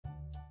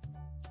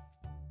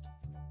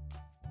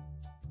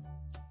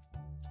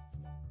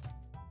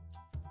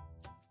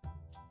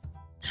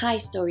Hi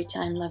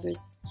Storytime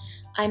lovers!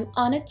 I'm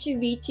honoured to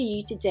read to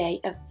you today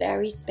a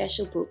very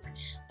special book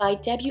by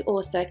debut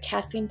author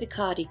Katherine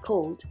Picarde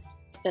called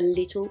The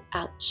Little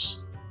Ouch.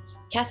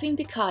 Katherine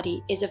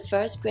Picarde is a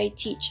first grade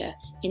teacher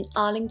in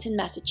Arlington,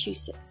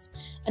 Massachusetts,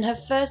 and her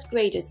first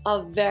graders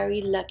are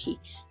very lucky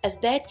as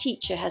their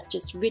teacher has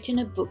just written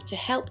a book to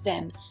help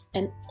them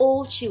and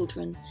all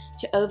children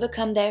to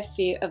overcome their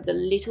fear of the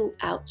little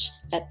ouch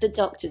at the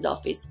doctor's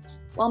office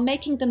while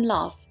making them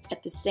laugh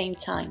at the same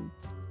time.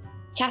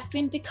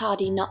 Katherine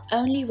Picarde not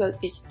only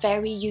wrote this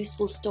very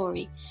useful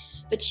story,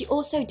 but she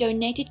also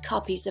donated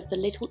copies of The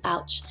Little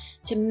Ouch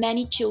to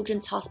many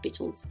children's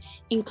hospitals,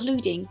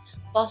 including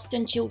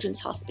Boston Children's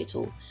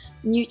Hospital,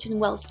 Newton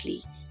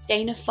Wellesley,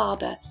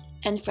 Dana-Farber,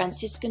 and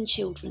Franciscan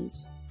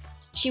Children's.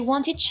 She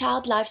wanted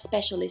child life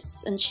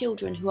specialists and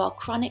children who are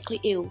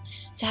chronically ill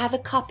to have a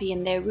copy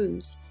in their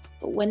rooms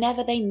for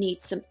whenever they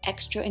need some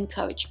extra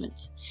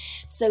encouragement.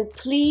 So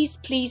please,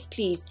 please,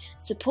 please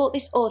support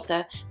this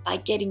author by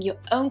getting your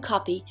own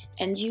copy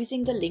and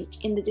using the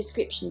link in the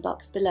description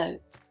box below.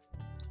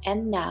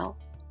 And now,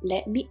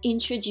 let me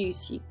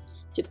introduce you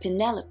to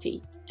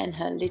Penelope and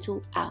her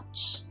little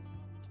ouch.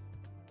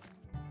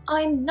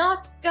 I'm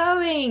not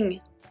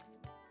going!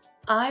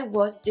 I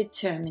was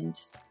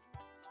determined.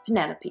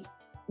 Penelope,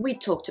 we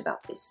talked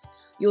about this.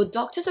 Your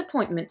doctor's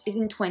appointment is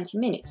in 20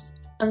 minutes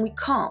and we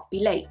can't be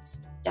late,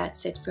 Dad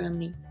said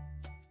firmly.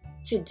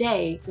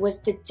 Today was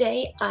the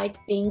day I'd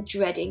been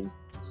dreading.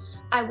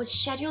 I was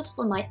scheduled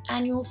for my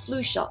annual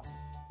flu shot,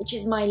 which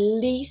is my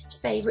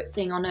least favorite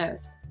thing on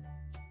earth.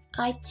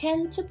 I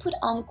tend to put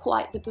on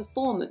quite the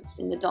performance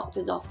in the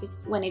doctor's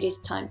office when it is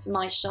time for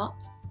my shot.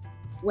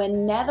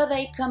 Whenever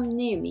they come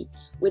near me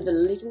with a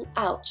little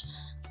ouch,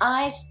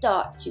 I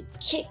start to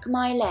kick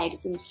my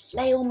legs and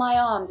flail my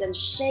arms and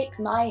shake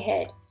my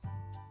head.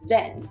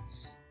 Then,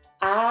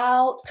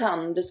 out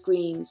come the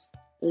screams,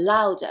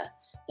 louder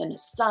than a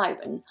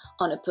siren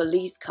on a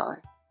police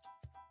car.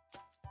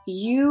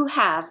 You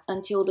have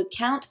until the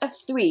count of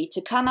 3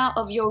 to come out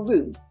of your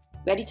room.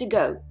 Ready to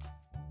go.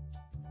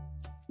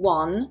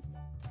 1,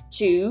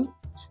 2,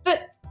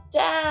 but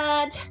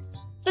Dad,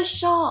 the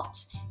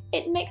shot!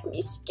 It makes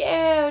me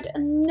scared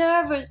and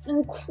nervous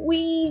and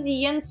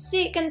queasy and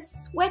sick and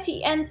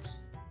sweaty and…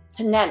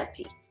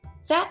 Penelope,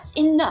 that's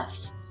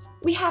enough.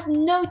 We have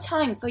no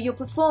time for your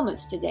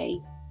performance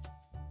today.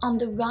 On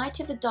the ride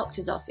to the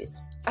doctor's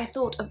office, I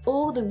thought of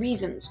all the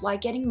reasons why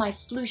getting my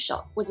flu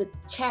shot was a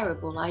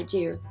terrible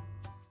idea.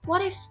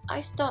 What if I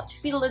start to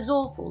feel as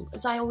awful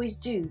as I always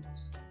do?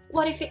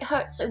 What if it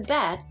hurts so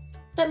bad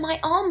that my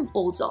arm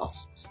falls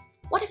off?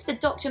 What if the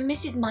doctor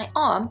misses my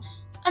arm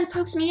and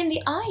pokes me in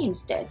the eye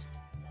instead?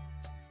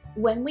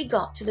 When we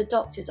got to the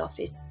doctor's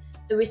office,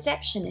 the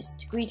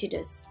receptionist greeted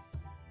us.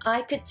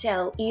 I could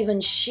tell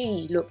even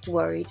she looked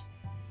worried.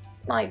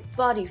 My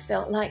body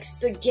felt like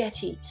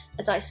spaghetti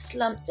as I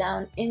slumped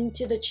down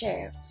into the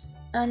chair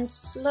and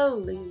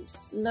slowly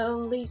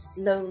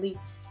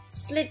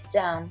slid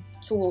down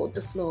toward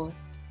the floor.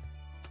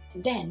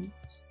 Then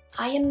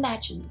I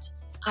imagined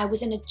I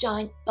was in a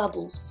giant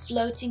bubble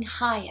floating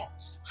higher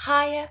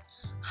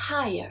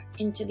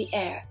into the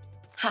air.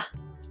 Ha!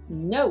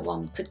 No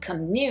one could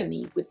come near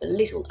me with the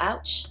little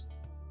ouch.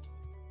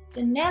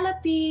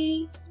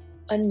 Penelope,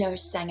 a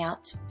nurse sang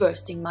out,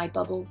 bursting my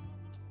bubble.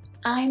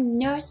 I'm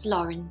Nurse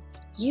Lauren.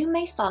 You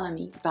may follow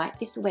me right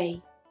this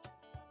way.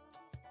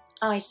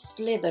 I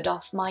slithered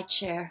off my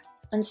chair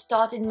and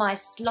started my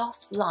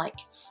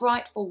sloth-like,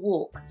 frightful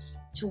walk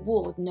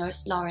toward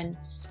Nurse Lauren,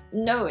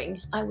 knowing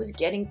I was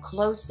getting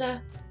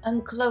closer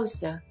and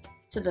closer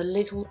to the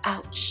little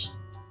ouch.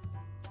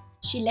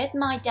 She led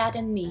my dad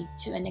and me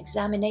to an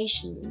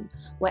examination room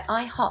where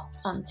I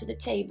hopped onto the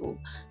table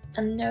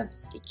and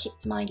nervously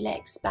kicked my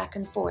legs back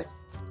and forth.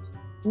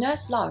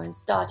 Nurse Lauren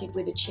started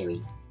with a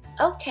cheery,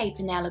 "Okay,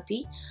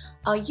 Penelope,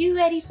 are you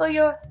ready for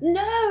your…"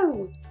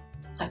 No!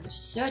 I was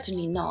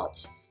certainly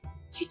not.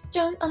 You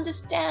don't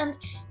understand.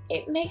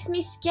 It makes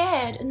me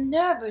scared and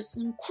nervous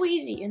and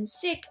queasy and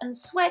sick and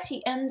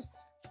sweaty and…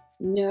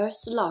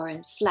 Nurse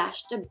Lauren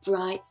flashed a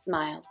bright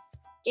smile,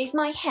 gave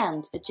my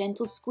hand a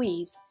gentle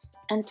squeeze,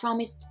 and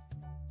promised,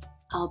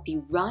 "I'll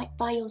be right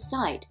by your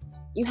side.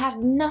 You have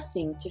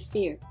nothing to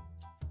fear."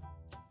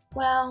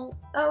 Well,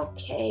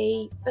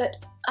 okay,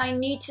 but I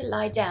need to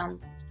lie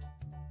down.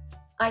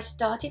 I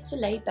started to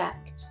lay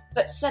back,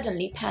 but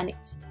suddenly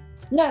panicked.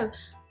 No,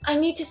 I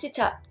need to sit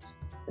up.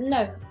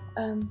 No,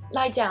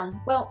 lie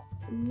down. Well,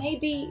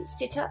 maybe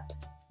sit up.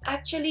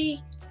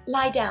 Actually,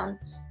 lie down.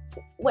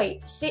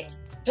 Wait, sit.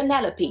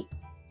 Penelope,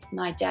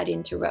 my dad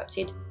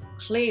interrupted,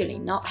 clearly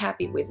not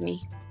happy with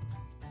me.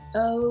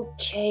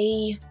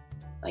 Okay,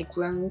 I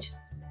groaned,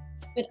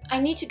 but I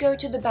need to go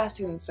to the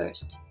bathroom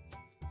first.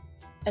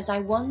 As I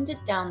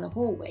wandered down the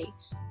hallway,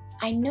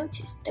 I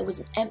noticed there was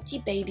an empty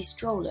baby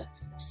stroller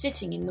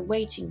sitting in the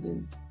waiting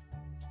room.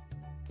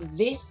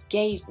 This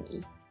gave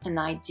me an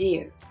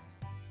idea.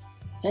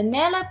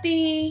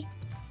 Penelope,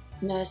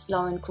 Nurse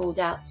Lauren called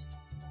out.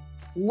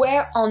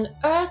 Where on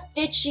earth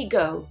did she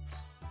go?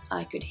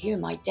 I could hear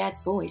my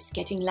dad's voice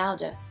getting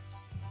louder.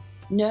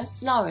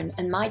 Nurse Lauren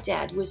and my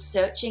dad were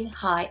searching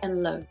high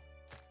and low.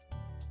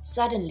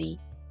 Suddenly,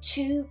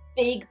 2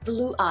 big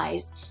blue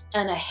eyes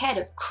and a head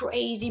of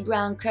crazy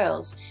brown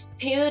curls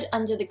peered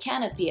under the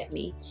canopy at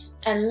me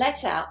and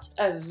let out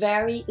a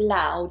very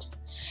loud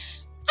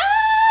 "Ah!"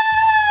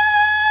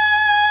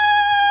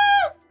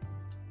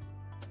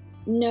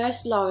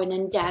 Nurse Lauren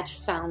and Dad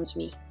found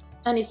me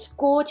and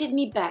escorted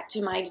me back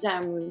to my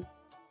exam room.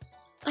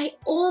 I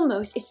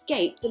almost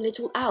escaped the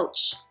little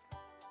ouch.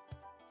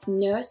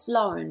 Nurse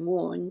Lauren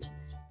warned,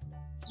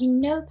 "You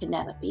know,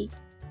 Penelope,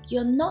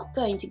 you're not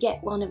going to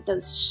get one of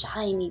those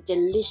shiny,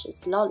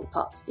 delicious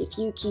lollipops if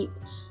you keep..."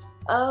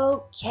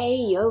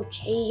 Okay,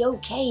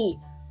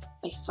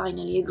 I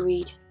finally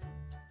agreed.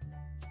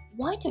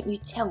 "Why don't you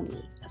tell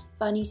me a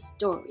funny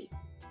story?"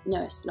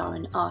 Nurse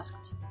Lauren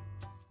asked.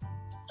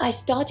 I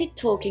started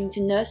talking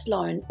to Nurse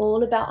Lauren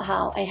all about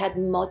how I had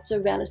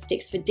mozzarella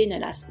sticks for dinner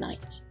last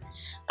night.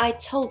 I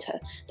told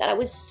her that I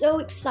was so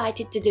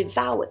excited to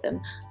devour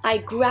them, I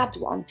grabbed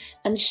one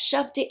and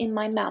shoved it in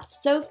my mouth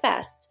so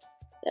fast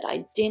that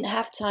I didn't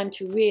have time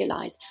to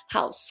realize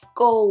how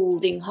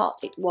scalding hot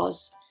it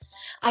was.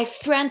 I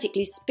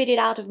frantically spit it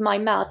out of my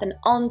mouth and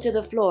onto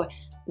the floor.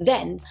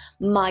 Then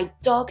my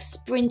dog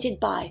sprinted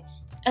by,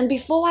 and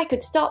before I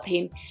could stop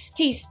him,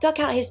 he stuck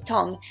out his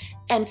tongue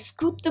and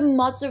scooped the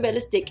mozzarella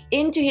stick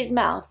into his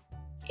mouth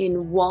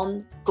in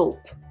one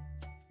gulp.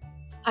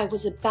 I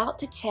was about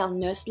to tell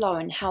Nurse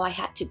Lauren how I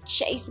had to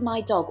chase my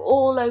dog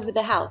all over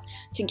the house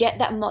to get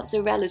that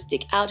mozzarella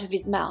stick out of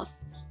his mouth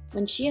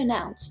when she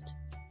announced,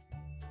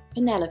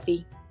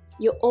 "Penelope,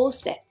 you're all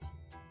set.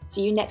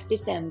 See you next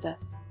December."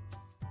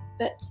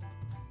 "But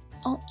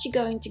aren't you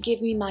going to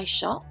give me my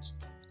shot?"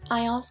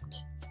 I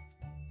asked.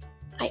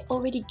 "I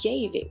already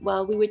gave it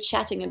while we were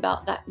chatting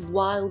about that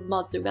wild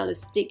mozzarella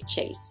stick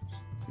chase."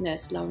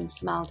 Nurse Lauren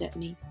smiled at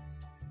me.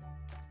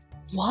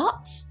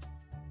 What?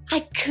 I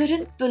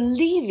couldn't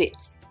believe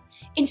it.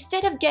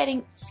 Instead of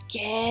getting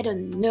scared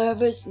and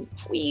nervous and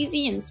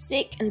queasy and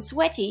sick and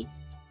sweaty,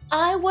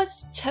 I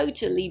was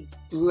totally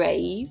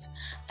brave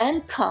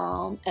and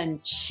calm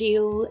and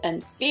chill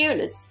and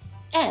fearless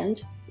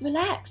and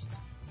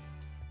relaxed.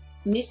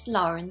 Miss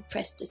Lauren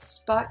pressed a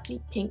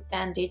sparkly pink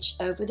bandage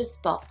over the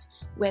spot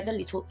where the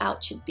little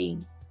ouch had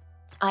been.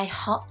 I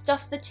hopped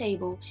off the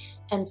table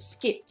and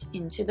skipped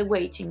into the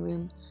waiting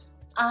room.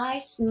 I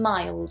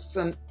smiled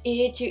from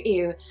ear to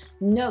ear,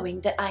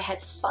 knowing that I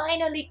had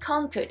finally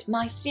conquered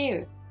my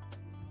fear.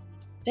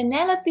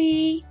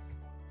 "Penelope!"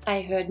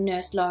 I heard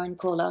Nurse Lauren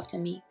call after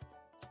me.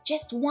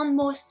 "Just one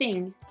more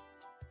thing."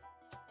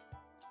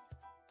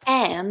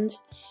 And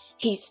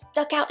he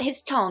stuck out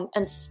his tongue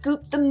and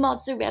scooped the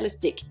mozzarella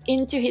stick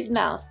into his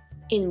mouth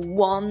in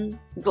one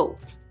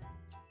gulp.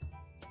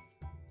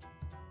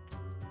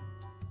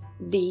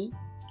 The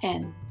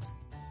end.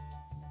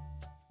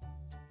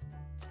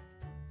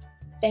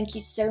 Thank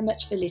you so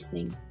much for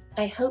listening.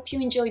 I hope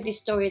you enjoyed this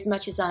story as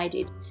much as I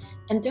did.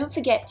 And don't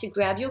forget to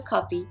grab your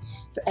copy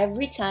for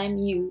every time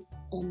you,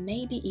 or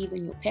maybe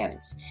even your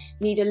parents,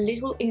 need a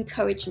little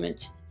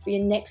encouragement for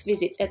your next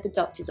visit at the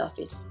doctor's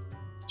office.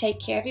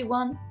 Take care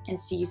everyone, and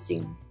see you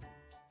soon.